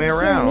was after showing me hearing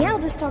around. the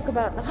elders talk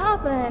about the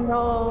Harper and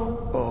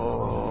all.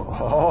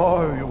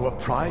 Oh, you were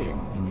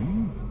prying.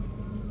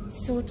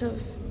 Sort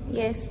of,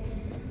 yes.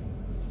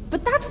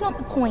 But that's not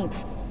the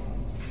point.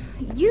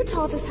 You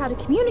taught us how to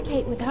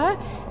communicate with her,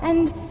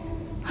 and...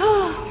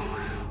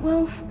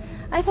 well,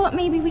 I thought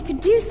maybe we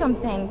could do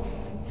something.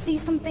 See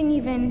something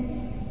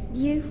even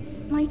you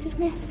might have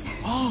missed.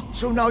 Oh,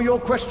 so now you're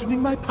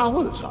questioning my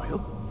powers, are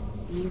you?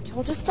 You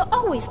told us to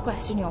always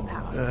question your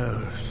power.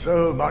 Oh,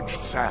 so much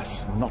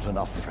sass, not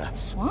enough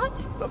frass.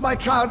 What? But my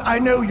child, I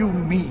know you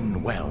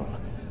mean well,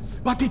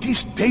 but it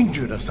is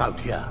dangerous out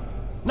here.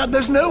 Now,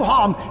 there's no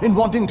harm in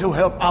wanting to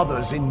help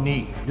others in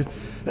need.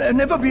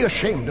 Never be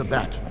ashamed of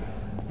that.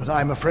 But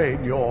I'm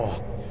afraid your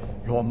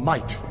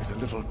might is a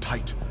little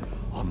tight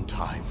on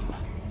time.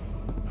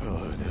 Oh,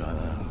 look at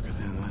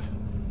that.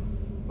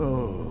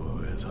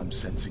 Oh, yes, I'm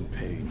sensing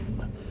pain.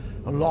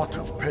 A lot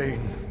of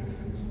pain.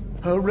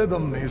 Her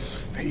rhythm is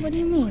fading. What do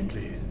you mean?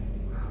 Quickly.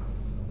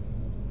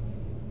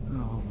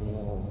 Oh,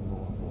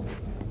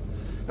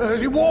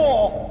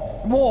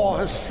 war. War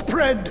has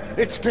spread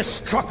its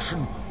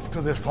destruction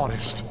to this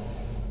forest.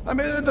 I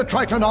mean, the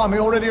Triton army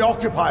already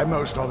occupy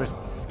most of it,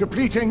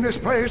 depleting this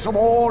place of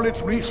all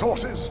its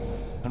resources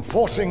and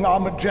forcing our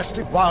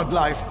majestic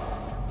wildlife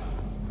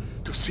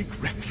to seek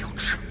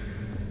refuge.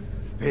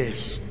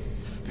 This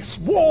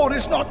war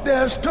is not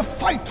theirs to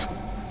fight,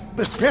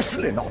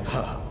 especially not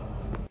her.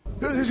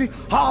 You see,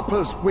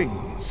 Harper's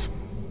wings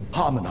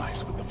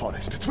harmonize with the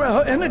forest. It's where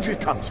her energy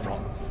comes from.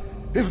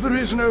 If there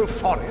is no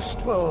forest,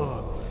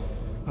 well,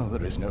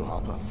 there is no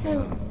Harper.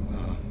 So,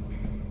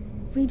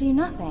 we do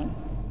nothing.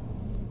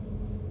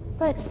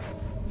 But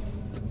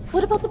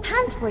what about the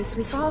pant voice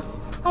we saw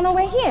on our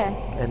way here?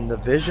 And the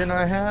vision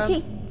I had?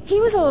 He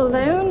was all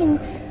alone, and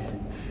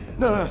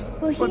No.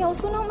 will he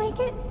also not make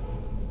it?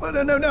 Well,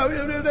 no,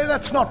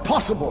 that's not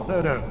possible.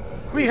 No.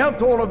 We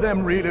helped all of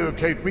them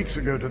relocate weeks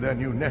ago to their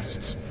new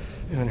nests.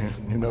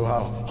 You know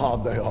how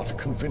hard they are to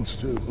convince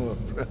to.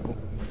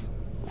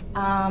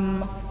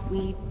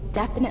 We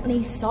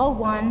definitely saw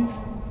one,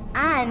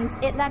 and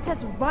it let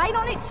us ride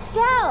on its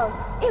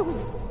shell. It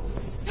was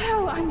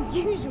so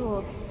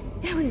unusual.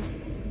 It was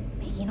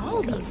making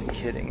all these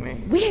Kidding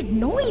me. weird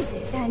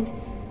noises, and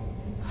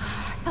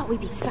I thought we'd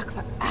be stuck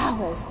for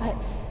hours, but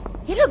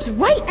it looked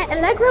right at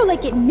Allegro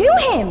like it knew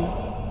him.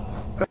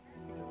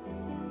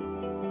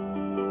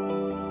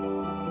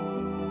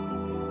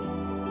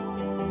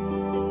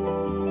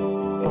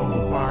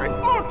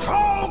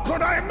 How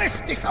could I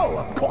miss this? Oh,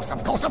 of course.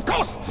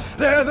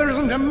 There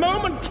isn't a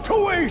moment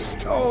to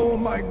waste. Oh,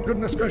 my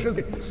goodness gracious.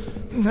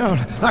 No,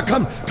 now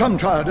come,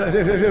 child.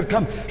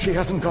 Come. She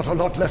hasn't got a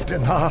lot left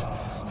in her.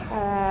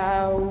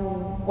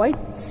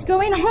 What's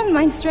going on,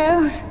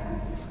 Maestro?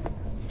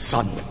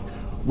 Son,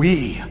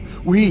 we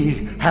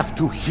have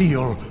to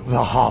heal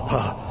the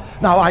Harper.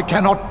 Now, I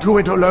cannot do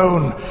it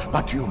alone,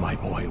 but you, my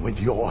boy, with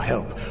your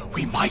help,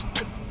 we might.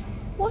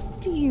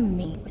 What do you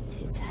mean with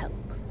his help?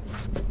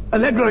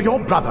 Allegra, your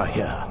brother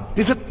here,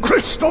 is a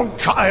crystal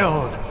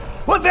child.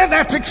 Well,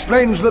 that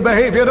explains the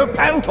behavior of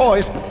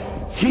Pantoys.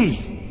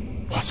 He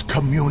was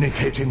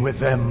communicating with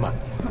them.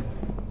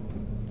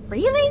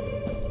 Really?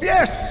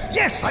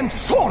 Yes, I'm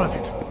sure of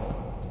it.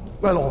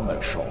 Well,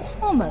 almost sure.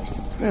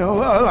 Almost.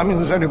 Well, I mean,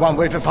 there's only one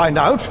way to find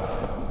out.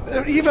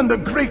 Even the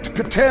great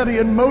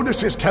Caterian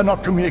Modices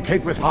cannot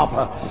communicate with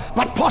Harper,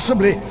 but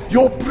possibly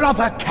your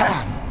brother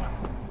can.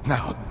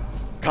 Now,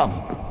 come,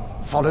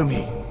 follow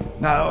me.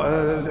 Now,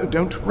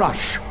 don't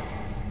rush.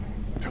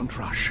 Don't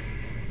rush.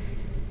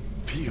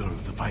 Feel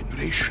the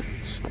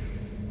vibrations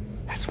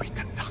as we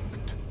conduct.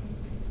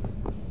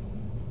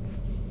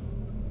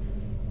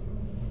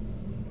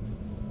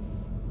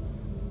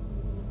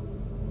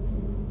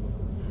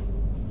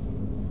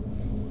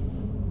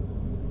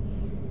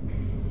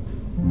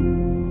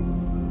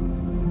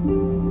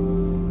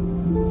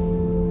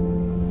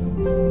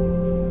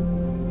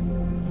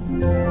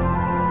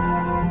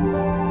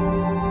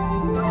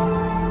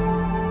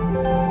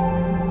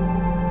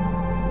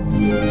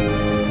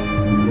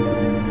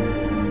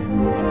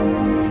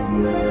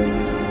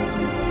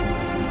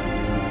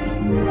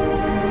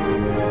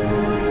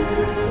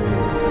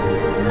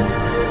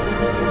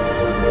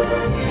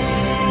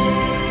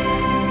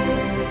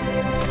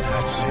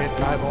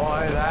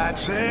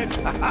 That's it.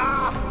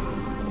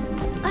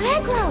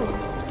 Allegro!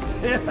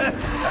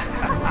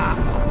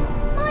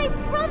 My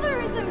brother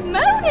is a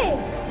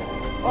Modus!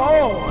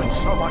 Oh, and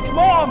so much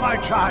more, my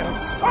child.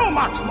 So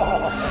much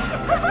more.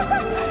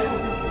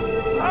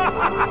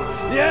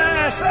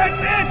 Yes,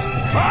 that's it.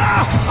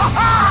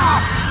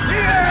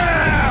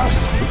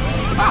 Yes.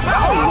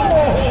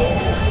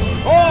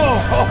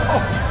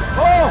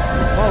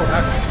 Oh,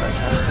 that was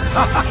fantastic.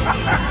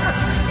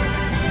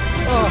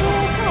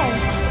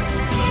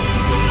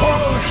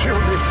 Oh, she'll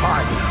be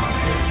fine now.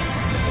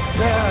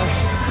 There,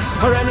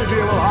 her energy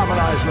will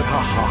harmonize with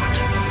her heart.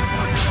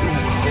 A true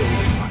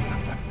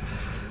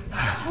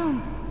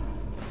home.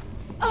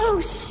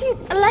 Oh, shoot,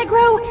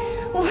 Allegro!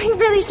 Well, we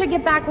really should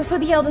get back before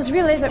the elders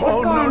realize that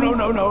we're gone.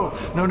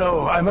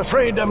 No. I'm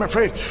afraid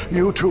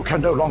you two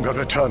can no longer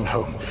return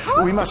home.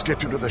 Huh? We must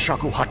get you to the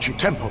Shakuhachi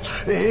temple.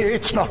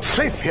 It's not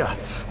safe here,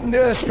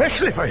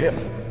 especially for him.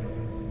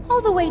 All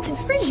the way to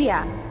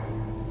Phrygia.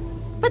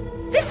 But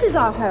this is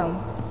our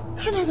home.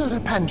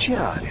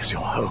 Pangaea is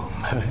your home.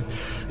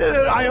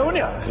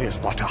 Ionia is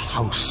but a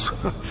house.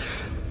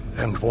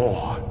 And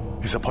war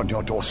is upon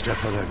your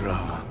doorstep,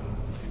 Allegra.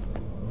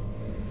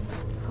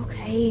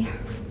 Okay,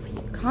 but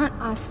you can't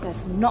ask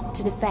us not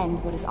to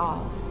defend what is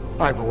ours.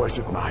 I've always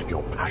admired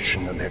your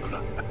passion,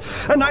 Allegra.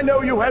 And I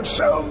know you have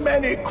so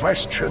many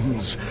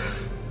questions.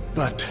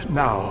 But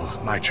now,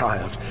 my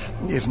child,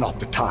 is not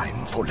the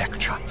time for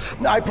lecture.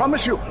 I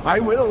promise you, I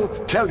will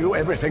tell you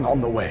everything on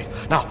the way.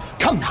 Now,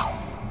 come now.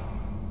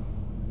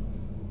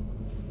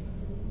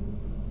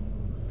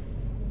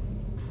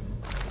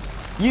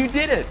 You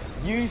did it!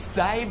 You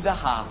saved the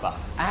Harper.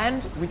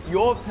 And with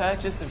your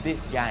purchase of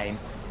this game,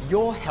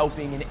 you're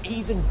helping an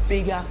even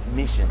bigger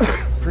mission,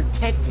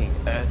 protecting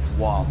Earth's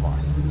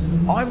wildlife.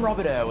 I'm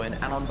Robert Irwin,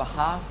 and on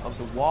behalf of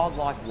the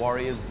Wildlife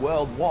Warriors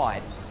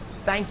worldwide,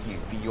 thank you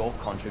for your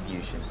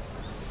contribution.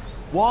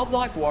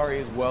 Wildlife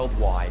Warriors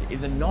Worldwide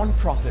is a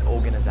non-profit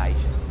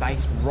organisation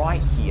based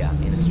right here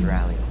in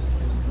Australia.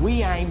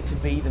 We aim to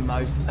be the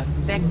most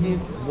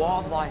effective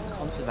wildlife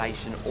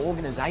conservation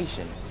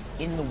organisation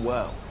in the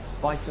world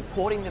by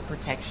supporting the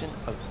protection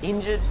of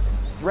injured,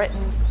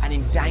 threatened and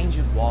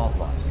endangered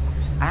wildlife.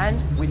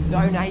 And with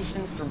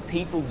donations from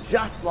people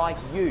just like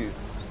you,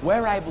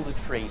 we're able to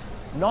treat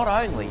not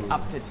only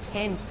up to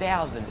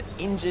 10,000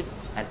 injured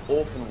and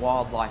orphan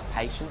wildlife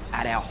patients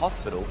at our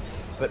hospital,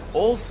 but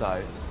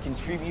also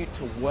contribute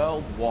to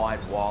worldwide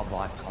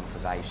wildlife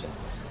conservation.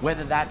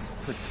 Whether that's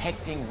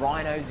protecting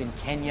rhinos in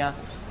Kenya,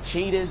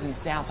 cheetahs in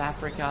South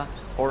Africa,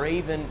 or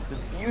even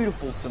the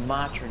beautiful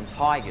Sumatran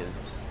tigers,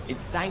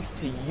 it's thanks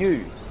to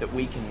you that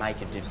we can make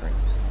a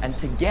difference. And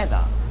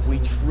together, we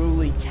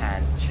truly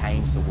can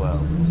change the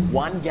world.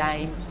 One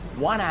game,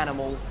 one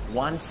animal,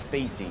 one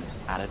species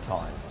at a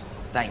time.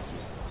 Thank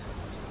you.